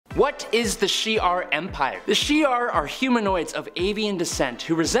What is the Shi'ar Empire? The Shi'ar are humanoids of avian descent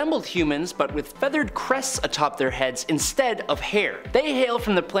who resembled humans but with feathered crests atop their heads instead of hair. They hail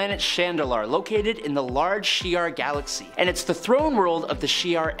from the planet Chandalar, located in the large Shi'ar galaxy, and it's the throne world of the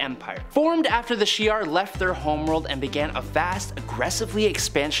Shi'ar Empire. Formed after the Shi'ar left their homeworld and began a vast, aggressively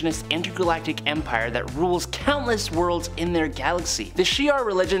expansionist intergalactic empire that rules countless worlds in their galaxy. The Shi'ar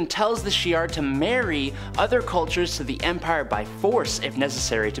religion tells the Shi'ar to marry other cultures to the empire by force if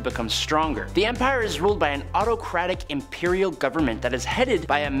necessary to become stronger. The empire is ruled by an autocratic imperial government that is headed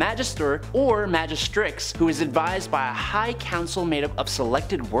by a magister or magistrix who is advised by a high council made up of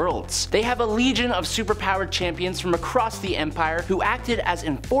selected worlds. They have a legion of superpowered champions from across the empire who acted as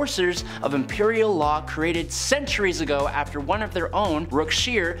enforcers of imperial law created centuries ago after one of their own,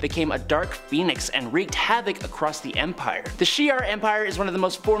 Shi'ar, became a dark phoenix and wreaked havoc across the empire. The Shi'ar Empire is one of the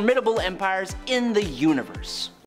most formidable empires in the universe.